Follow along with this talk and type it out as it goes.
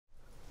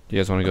Do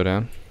you guys want to go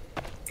down?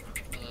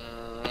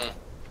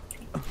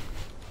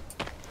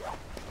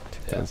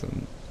 Yeah.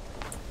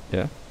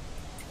 Yeah.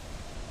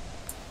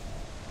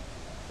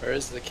 Where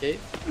is the cave?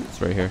 It's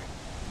right here.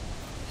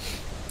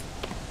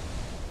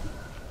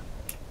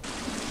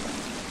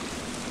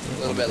 A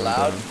little bit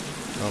loud.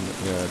 Yeah,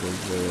 it is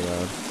very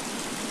loud.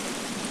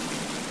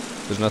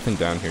 There's nothing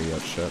down here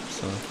yet, Shep,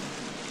 so...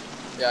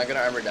 Yeah, I got an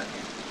armor down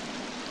here.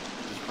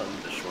 This is probably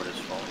the shortest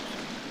falls.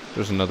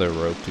 There's another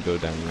rope to go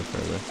down here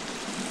further.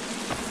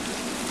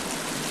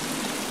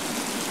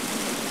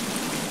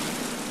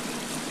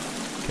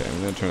 Okay,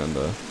 I'm gonna turn on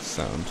the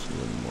sound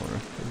even more,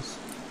 because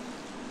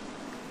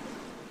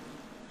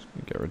it's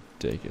gonna get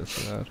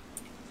ridiculously loud.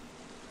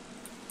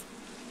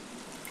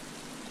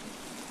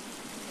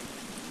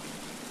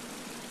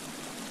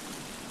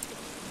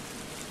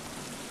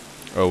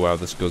 Oh wow,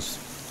 this goes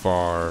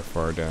far,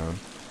 far down.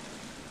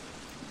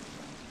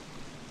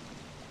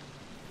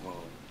 Whoa.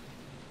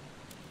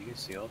 You can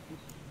see all of this?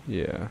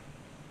 Yeah.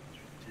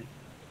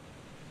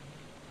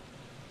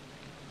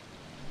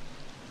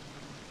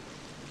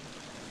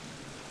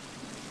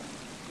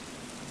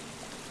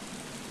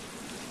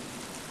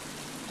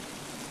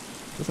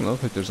 Doesn't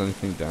look like there's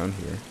anything down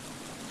here.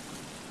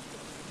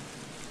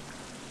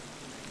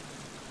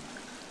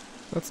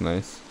 That's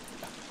nice.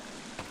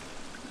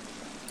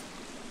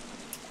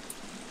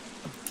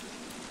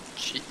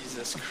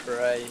 Jesus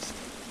Christ.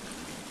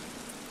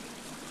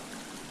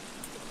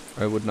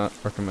 I would not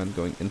recommend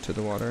going into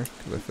the water,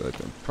 because I feel like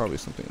there's probably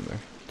something in there.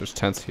 There's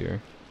tents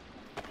here.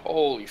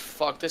 Holy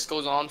fuck, this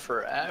goes on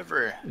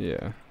forever.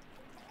 Yeah.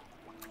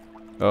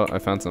 Oh, I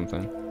found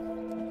something.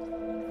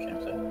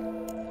 Campsite?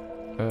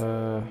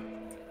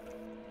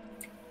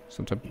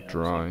 Some type of Yeah,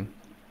 drawing.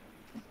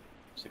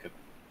 It's like a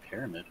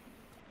pyramid.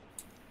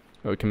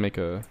 Oh, we can make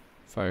a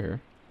fire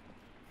here.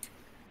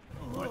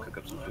 You wanna cook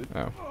up some food?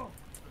 Oh.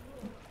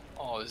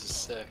 Oh, this is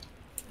sick.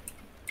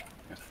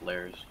 Got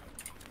flares.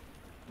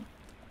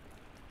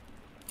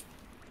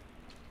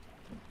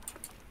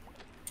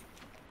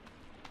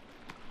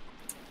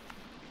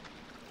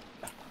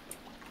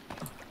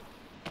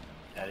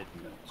 Added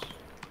notes.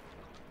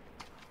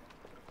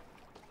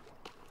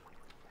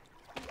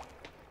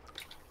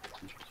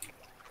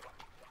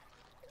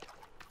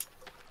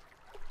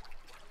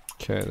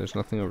 Okay, there's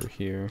nothing over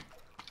here.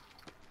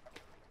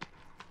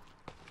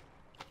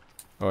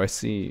 Oh, I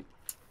see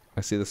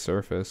the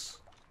surface.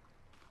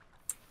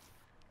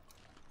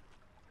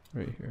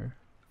 Right here.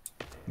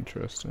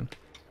 Interesting.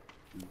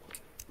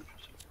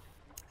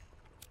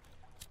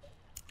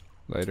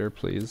 Lighter,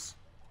 please.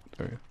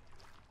 There.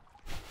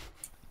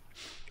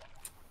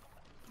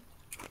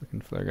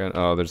 Fucking flare gun.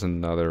 Oh, there's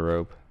another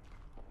rope.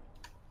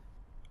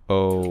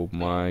 Oh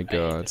my I hate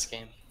god. this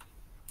game.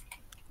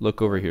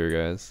 Look over here,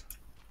 guys.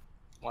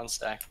 One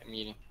stack, I'm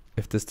eating.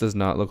 If this does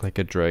not look like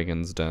a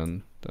dragon's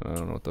den, then I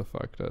don't know what the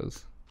fuck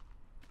does.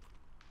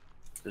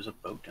 There's a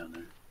boat down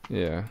there.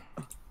 Yeah.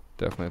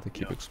 Definitely have to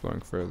keep Yo.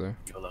 exploring further.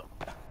 YOLO.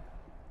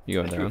 You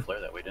going I threw a down?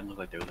 flare that way. Didn't look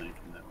like there was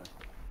anything that way.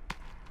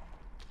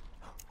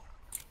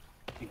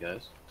 Hey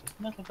guys,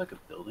 doesn't that look like a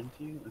building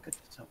to you? Look at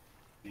this. How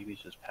maybe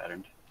it's just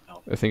patterned.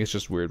 Oh, I think it's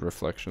just weird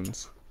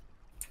reflections.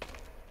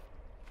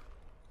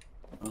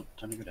 oh,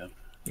 time to go down.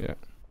 Yeah.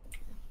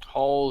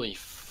 Holy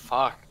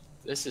fuck.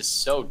 This is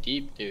so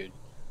deep, dude.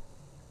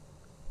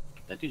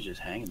 That dude's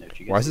just hanging there. Did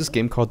you guys Why is see this that?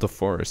 game called The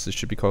Forest? It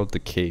should be called The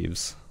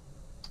Caves.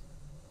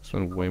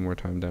 Spend way more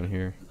time down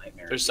here.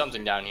 Nightmare. There's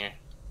something down here.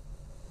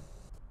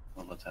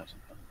 Well, let's have some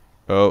fun.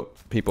 Oh,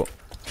 people.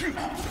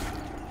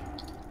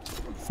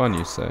 Fun,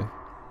 you say?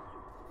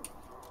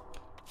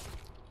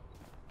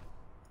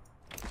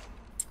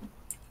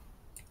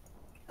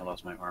 I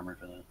lost my armor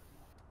for that.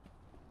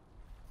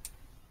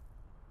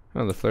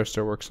 Oh, the flare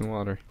still works in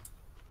water.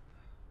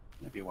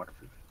 Might be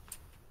waterproof.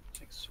 It's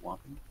like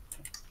swamping.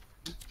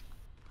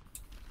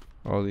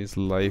 All these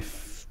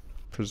life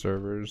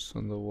preservers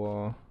on the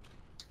wall.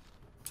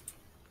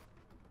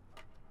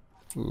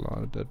 A lot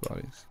of dead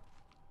bodies.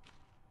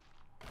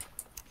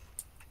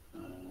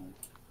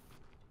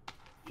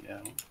 Yeah,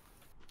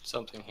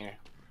 Something here.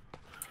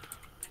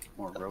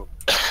 more rope.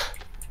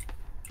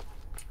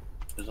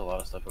 There's a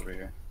lot of stuff over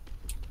here.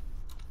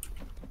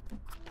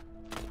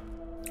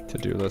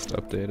 To-do list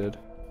updated.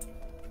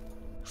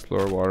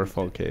 Explore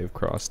waterfall cave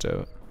crossed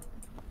out.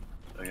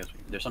 So I guess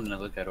there's something to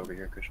look at over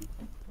here, Christian.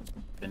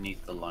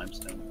 Beneath the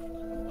limestone.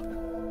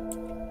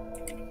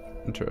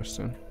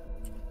 Interesting.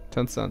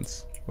 10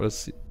 cents.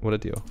 What a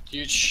deal.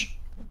 Did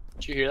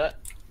you hear that?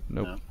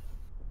 Nope. No.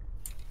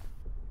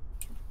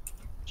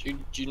 Did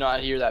you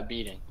not hear that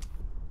beating?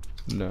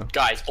 No.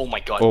 Guys, oh my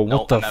god. Oh, no,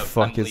 what the I'm out.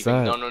 fuck I'm is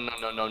leaving.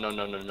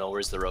 that? No.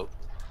 Where's the rope?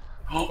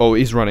 Oh,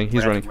 he's running.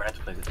 He's running. We're gonna have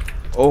to play this.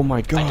 Oh my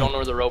I don't god. know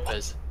where the rope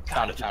is.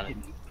 Found it.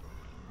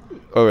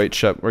 Oh wait,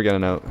 Shep, we're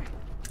getting out.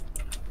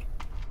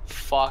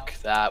 Fuck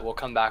that. We'll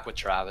come back with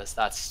Travis.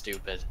 That's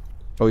stupid.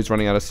 Oh, he's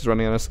running at us. He's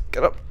running at us.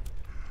 Get up.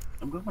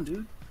 I'm going,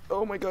 dude.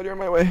 Oh my god, you're in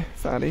my way,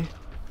 fatty.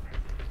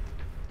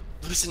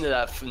 Listen to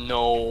that.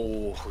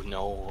 No,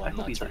 I I'm hope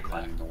not he's not turning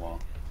back. climbing the wall.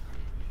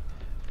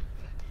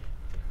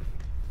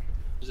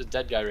 There's a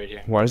dead guy right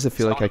here. Why does it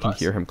feel like I can Us.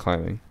 hear him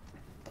climbing?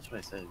 That's what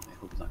I said. I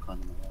hope he's not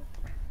climbing the wall.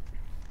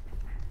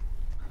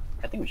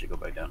 I think we should go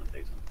back down and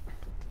face him.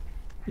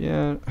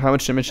 Yeah. How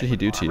much damage did he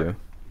do to you?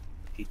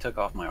 He took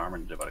off my armor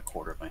and did about a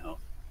quarter of my health.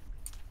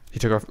 He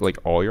took off like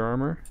all your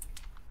armor?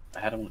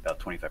 I had him with about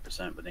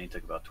 25%, but then he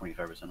took about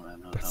 25% of my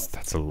health.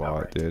 That's a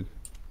lot, dude.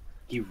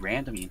 He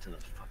ran me into the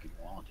fucking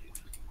wall, dude.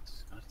 It's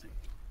disgusting.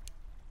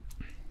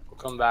 We'll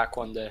come back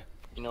one day.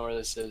 You know where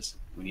this is.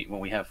 We need when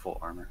we have full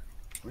armor.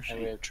 Where's And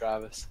she? we have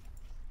Travis.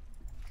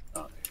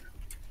 Oh, there.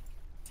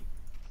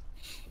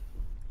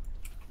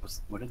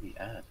 What did he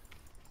add?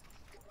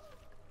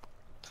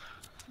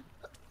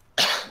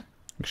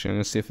 Actually, I'm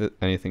gonna see if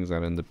anything's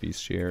out in the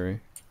bestiary.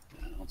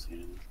 Yeah, I don't see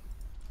anything.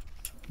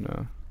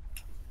 No.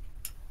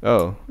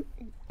 Oh,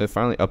 it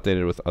finally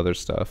updated with other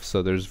stuff.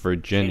 So there's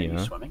Virginia. Shannon,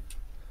 you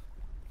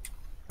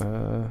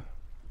swimming?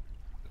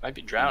 Might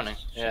be drowning.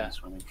 Shannon Yeah.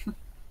 swimming.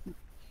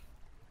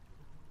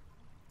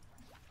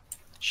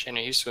 Shane,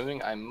 are you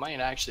swimming? I might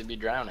actually be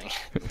drowning.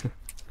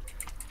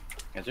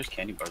 Yeah, there's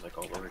candy bars like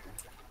all over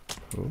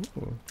here.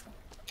 Ooh.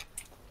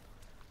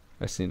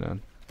 I see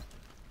none.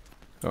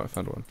 Oh, I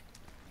found one.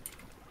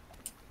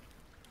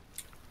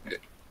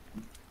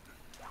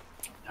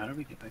 How do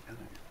we get back out of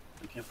here?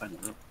 We can't find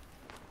the rope.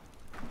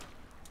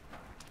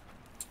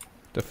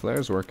 The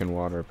flares work in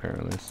water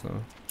apparently, so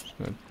I'm just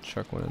gonna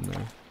chuck one in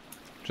there.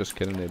 Just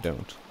kidding, they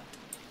don't.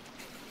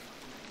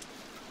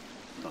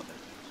 Oh, there.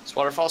 This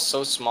waterfall's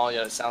so small,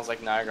 yet it sounds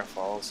like Niagara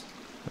Falls.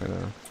 I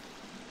know.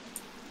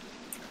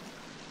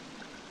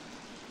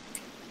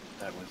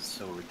 That was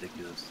so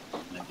ridiculous.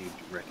 And that dude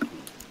wrecked me.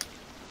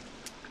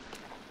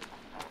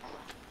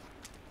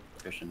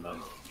 Fishing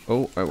bug.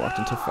 Oh, I walked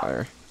into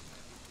fire.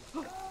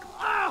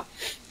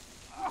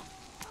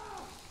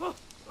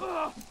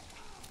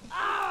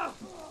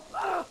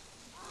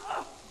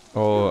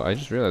 Oh, I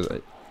just realized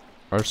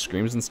our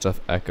screams and stuff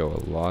echo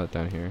a lot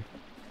down here.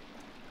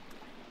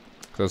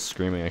 Cause I was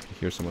screaming, I could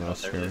hear someone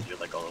else there it screaming. is. You're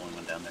like all the only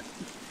one down there.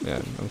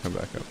 Yeah, I'm coming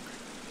back up.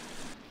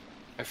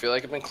 I feel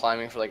like I've been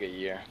climbing for like a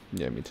year.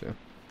 Yeah, me too.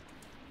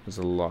 It's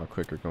a lot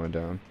quicker going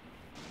down.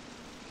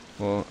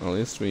 Well, at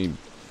least we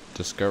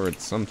discovered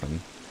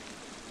something.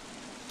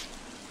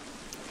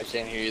 I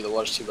can't hear you. The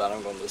water's too bad.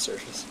 I'm going to the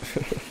surface.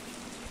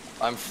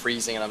 I'm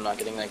freezing and I'm not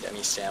getting like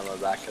any stamina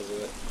back because of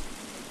it.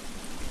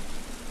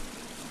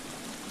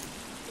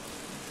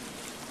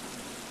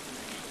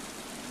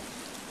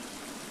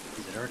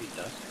 Is it already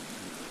dusk?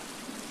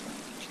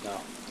 No.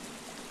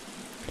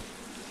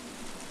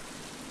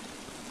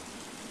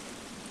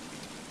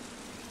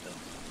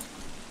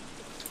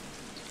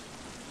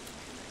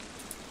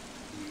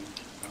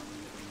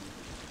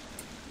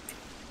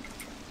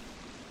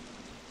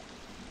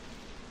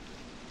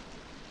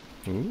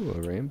 Ooh,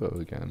 a rainbow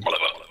again.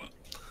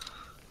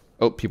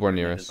 Oh, people are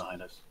near He was us.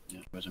 behind us. Yeah,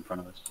 he was in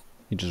front of us.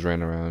 He just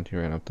ran around. He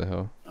ran up the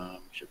hill. We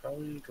should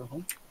probably go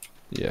home.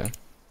 Yeah.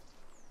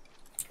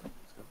 Let's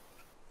go.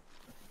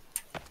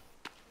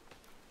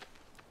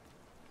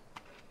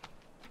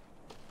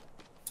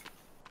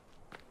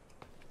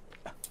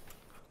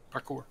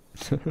 Parkour.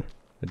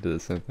 I did the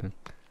same thing.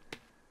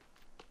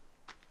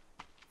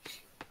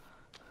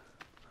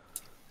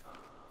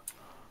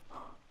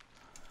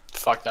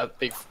 Fuck that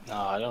big. No,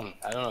 I don't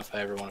know if I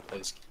ever want to play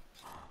this game.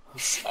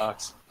 This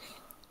sucks.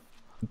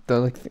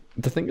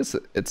 The thing is,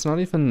 it's not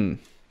even.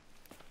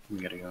 We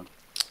gotta go.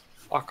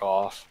 Fuck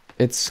off.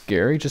 It's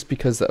scary just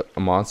because the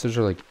monsters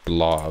are like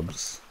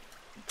blobs.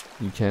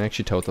 You can't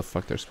actually tell what the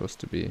fuck they're supposed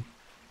to be.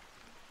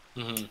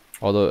 Mm-hmm.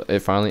 Although it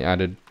finally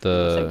added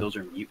Looks like the. those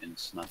are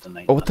mutants, not the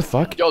night. Oh, what the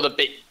fuck? Yo, the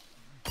bait.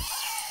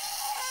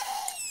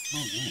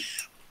 Oh man.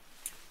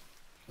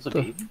 That's a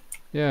The- baby?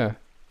 Yeah.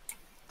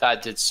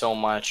 That did so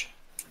much.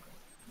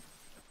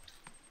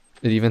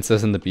 It even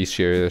says in the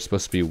bestiary they're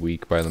supposed to be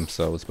weak by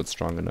themselves but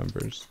strong in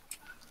numbers.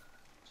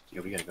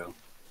 Yeah, we gotta go.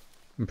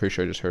 I'm pretty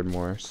sure I just heard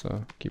more,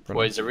 so keep running.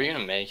 Boys, are we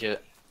gonna make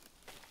it?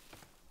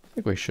 I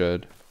think we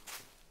should.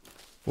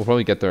 We'll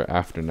probably get there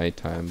after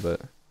nighttime,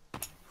 but I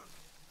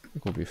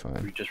think we'll be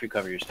fine. Just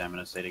recover your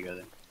stamina, stay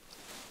together.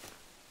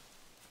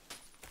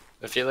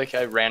 I feel like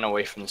I ran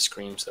away from the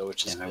screams though,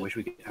 which is. And I wish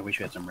we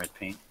had some red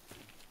paint.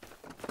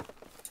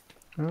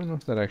 I don't know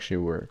if that actually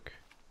work.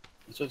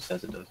 That's what it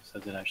says it does. It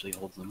says it actually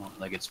holds them on.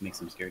 Like it makes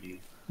them scared of you.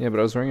 Yeah, but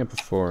I was wearing it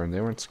before and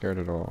they weren't scared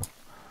at all.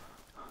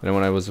 And then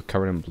when I was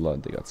covered in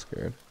blood, they got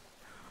scared.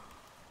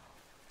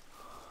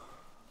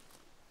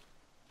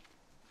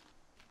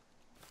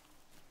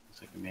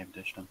 Looks like we may have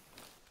ditched them.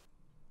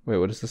 Wait,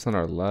 what is this on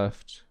our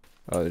left?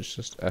 Oh, it's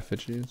just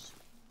effigies?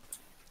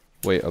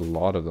 Wait, a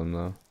lot of them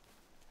though.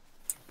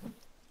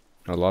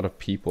 A lot of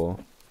people.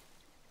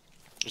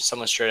 There's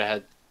someone straight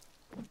ahead.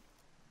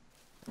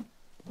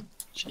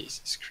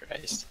 Jesus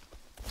Christ.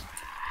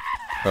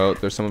 Oh,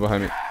 there's someone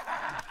behind me.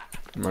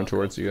 I'm running Oh,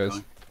 towards you keep guys.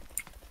 going.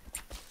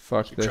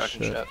 Fuck Keep this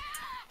trucking shit. shit.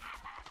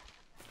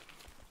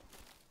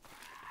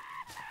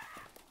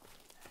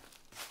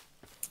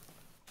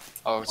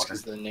 Oh, it's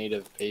because the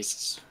native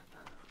bases.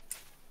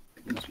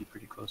 We must be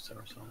pretty close to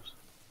ourselves.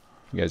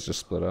 You guys just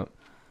split up.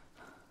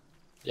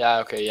 Yeah,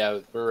 okay, yeah,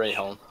 we're right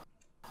home.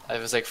 I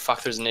was like,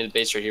 fuck, there's a native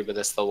base right here, but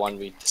that's the one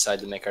we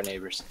decided to make our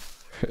neighbors.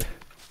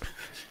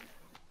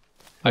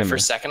 Like, for a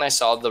second, I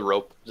saw the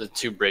rope, the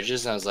 2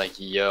 bridges, and I was like,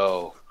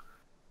 yo,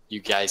 you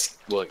guys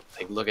look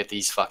at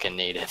these fucking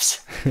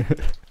natives.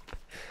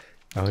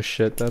 Oh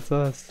shit, that's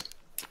us.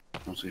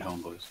 Home sweet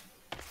home, boys.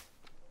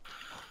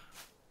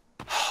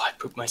 Oh, I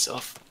pooped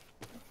myself.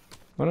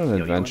 What an Yo,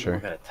 adventure. We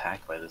got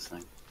attacked by this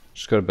thing.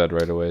 Just go to bed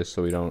right away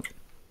so we don't...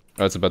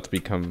 Oh, it's about to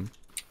become...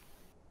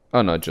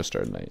 Oh no, it just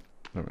started night.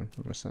 Never mind,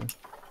 what am I saying?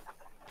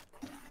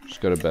 Just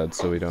go to bed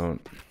so we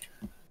don't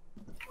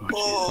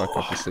Oh, fuck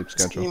up the sleep this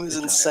schedule. game is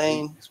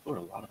insane. Explored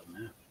a lot of the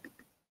map.